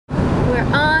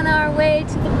We're on our way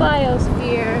to the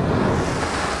Biosphere.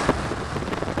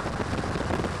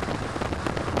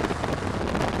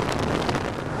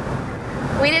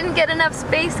 We didn't get enough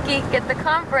Space Geek at the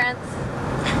conference.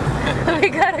 We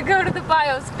gotta go to the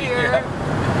Biosphere. Yeah.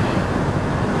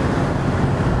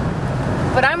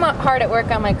 But I'm hard at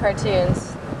work on my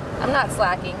cartoons. I'm not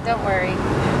slacking, don't worry.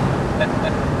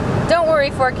 Don't worry,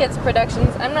 4Kids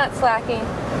Productions, I'm not slacking.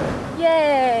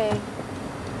 Yay!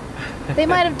 They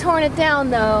might have torn it down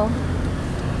though.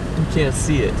 You can't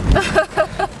see it. Is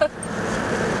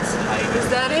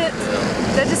that it?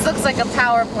 Yeah. That just looks like a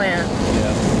power plant.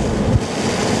 Yeah.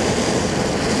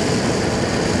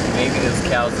 Maybe those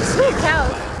cows escaped. Ooh,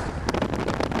 cows.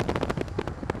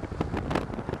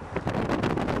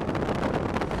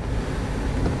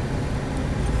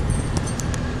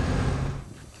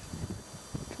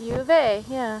 U of A,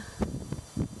 yeah.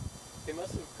 They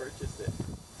must have purchased it.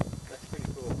 That's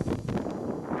pretty cool.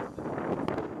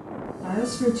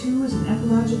 Biosphere 2 is an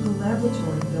ecological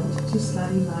laboratory built to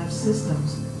study life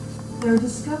systems. There are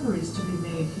discoveries to be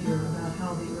made here about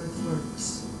how the Earth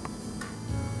works.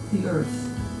 The Earth,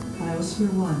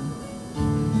 Biosphere 1.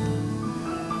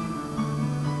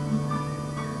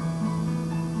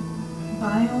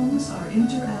 Biomes are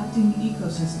interacting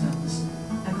ecosystems,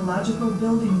 ecological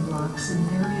building blocks in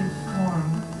myriad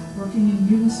form, working in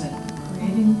unison,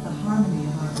 creating the harmony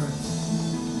of our Earth.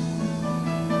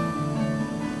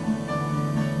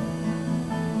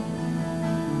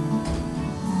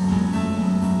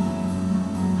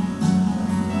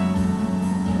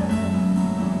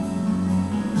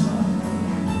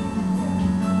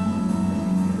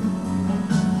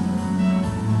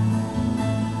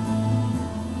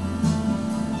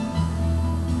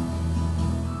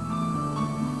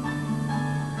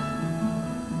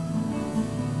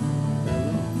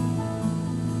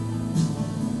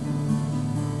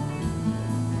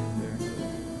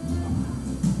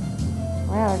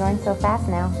 Wow, we're going so fast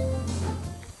now.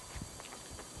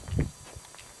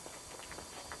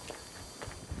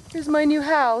 Here's my new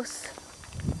house.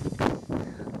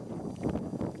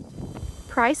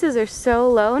 Prices are so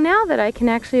low now that I can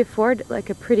actually afford like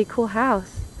a pretty cool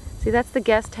house. See, that's the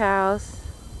guest house.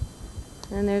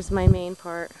 And there's my main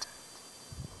part.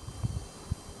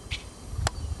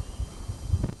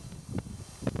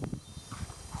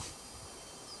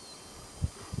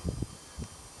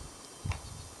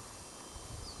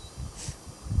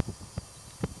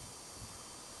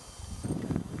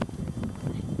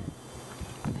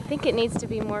 I think it needs to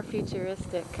be more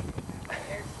futuristic.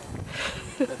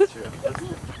 That's true.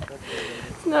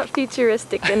 It's not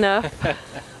futuristic enough.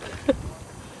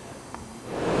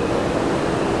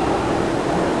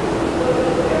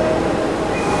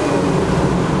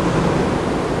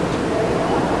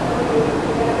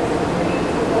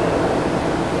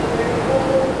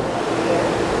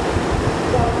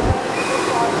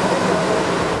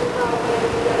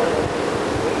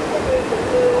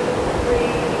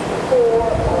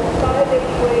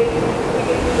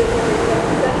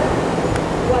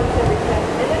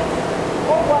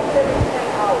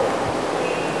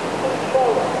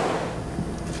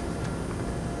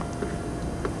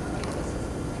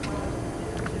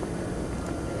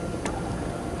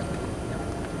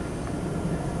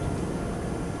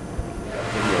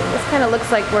 Kind of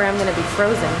looks like where I'm going to be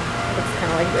frozen. It looks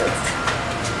kind of like this.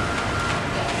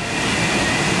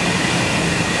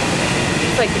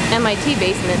 It's like the MIT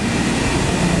basement.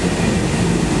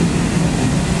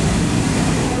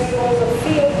 We do the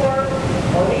field work,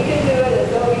 or he can do it as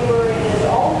though he were in his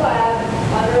own lab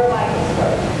under a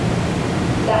microscope.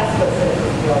 That's what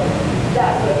citizens building.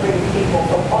 That's what brings people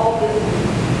from all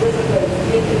disciplines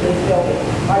into this building.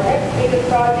 Our next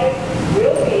biggest project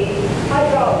will be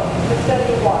hydraulics for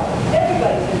studying water.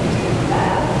 Everybody's interested in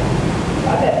that.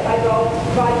 I bet hydraulics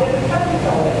provide different countries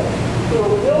already. So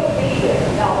it will be there.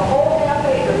 Now the whole half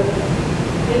acre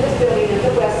in this building in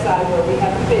the west side where we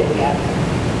haven't been yet,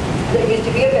 there used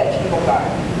to be a vegetable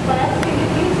garden. Plants can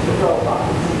get used to grow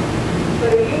boxes.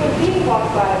 But if you and me walk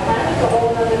by a plant, it's a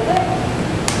whole other thing.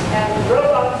 And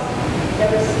robots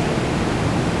never see.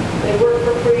 They work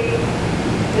for free.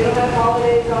 They don't have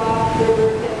holidays off. They're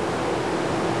working.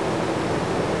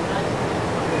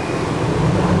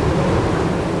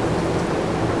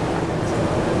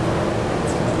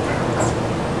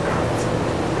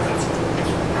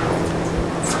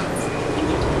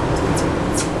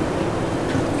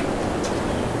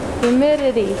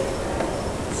 Humidity.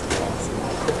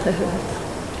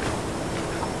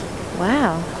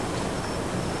 Wow.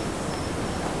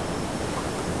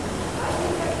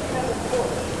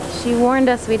 She warned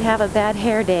us we'd have a bad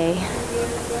hair day.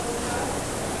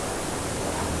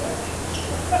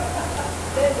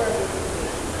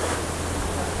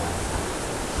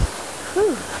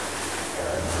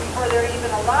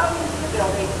 allowing the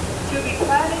building to be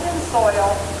planted in soil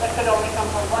that could only come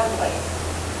from one place,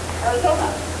 Arizona.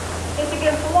 It's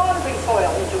against the law to bring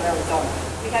soil into Arizona.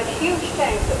 We had huge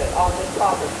tanks of it on this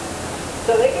property.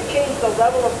 So they could change the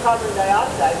level of carbon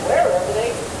dioxide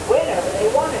whenever they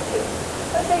wanted to.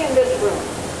 Let's say in this room.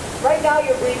 Right now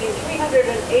you're breathing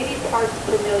 380 parts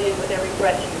per million with every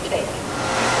breath you take.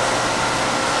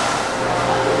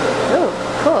 Oh,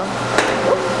 cool.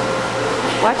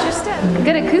 Watch your step.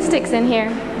 Good acoustics in here.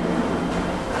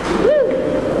 Woo!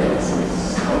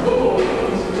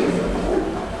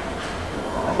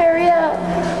 Hurry up.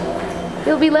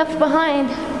 You'll be left behind.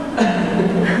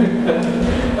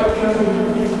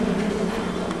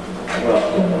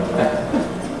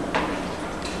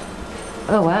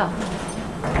 Oh wow.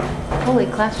 Holy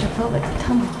claustrophobic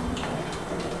tumble.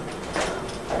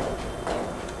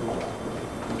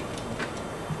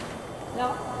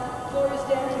 Now, floor is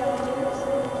standing on here.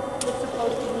 It's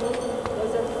supposed to move.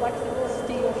 Those are flexible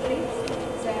steel sheets,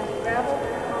 sand and gravel,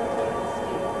 concrete and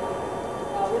steel.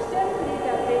 We're standing beneath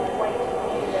that big white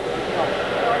building.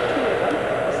 There are two of them.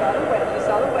 You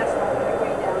saw the west lung on your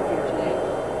way down here today.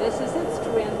 This is its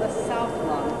twin, the south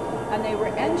lung, and they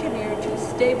were engineered to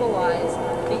stabilize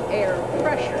the air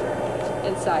pressure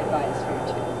inside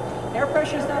Biosphere 2. Air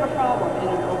pressure is not a problem in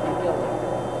an open building,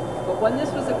 but when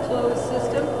this was a closed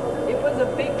system, it was a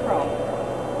big problem.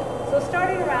 So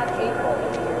starting around April,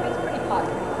 it gets pretty hot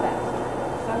pretty fast.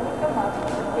 The sun would come up,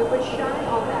 it would shine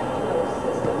on that closed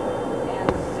system, and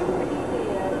superheat the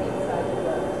air inside the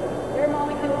building. Air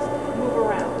molecules move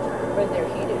around when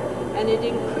they're heated, and it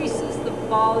increases the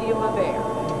volume of air.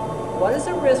 What is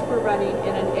the risk we're running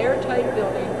in an airtight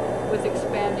building with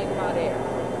expanding hot air?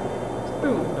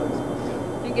 Boom.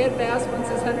 You get fast once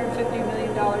this $150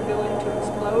 million building to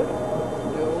explode?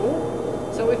 No.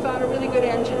 So we found a really good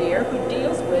engineer who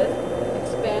deals with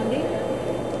expanding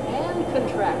and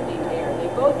contracting air. They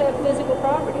both have physical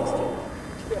properties to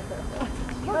them.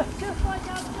 Looks just like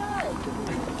outside.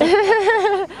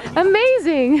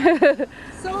 Amazing.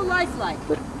 So lifelike.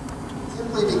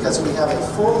 Simply because we have a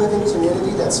full living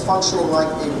community that's functioning like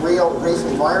a real reef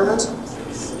environment.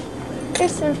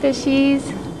 There's some fishies.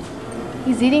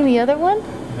 He's eating the other one?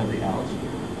 The algae.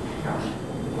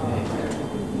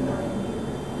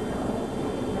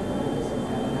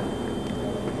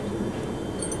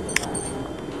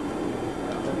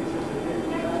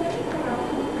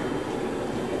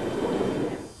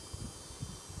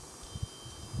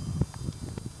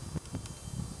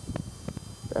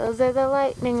 Those are the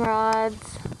lightning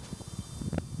rods.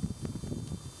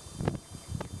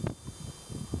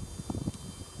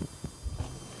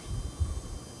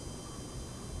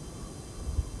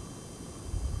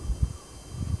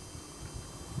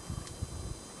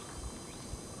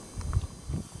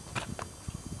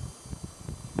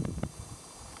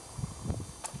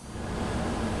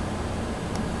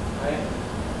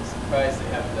 I'm surprised they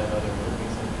haven't done other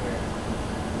movies anywhere.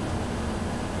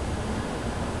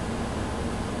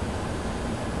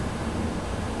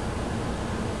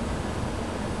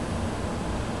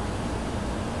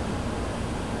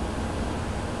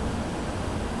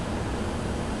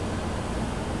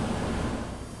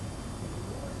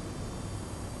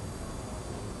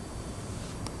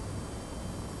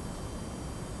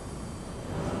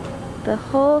 The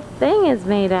whole thing is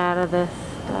made out of this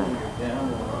stuff. Yeah.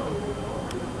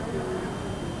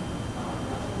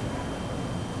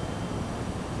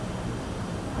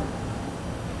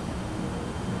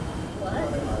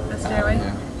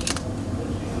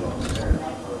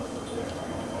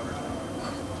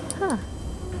 Huh.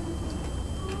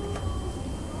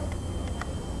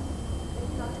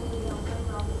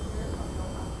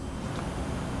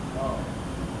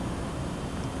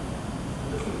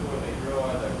 This is where they grow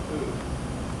all their food.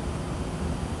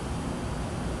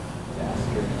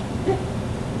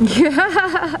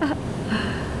 Yeah.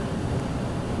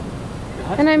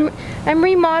 And I'm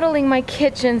remodeling my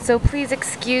kitchen, so please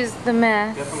excuse the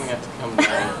mess. Definitely have to come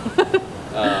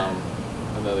down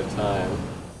another time.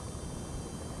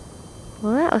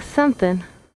 Well, that was something.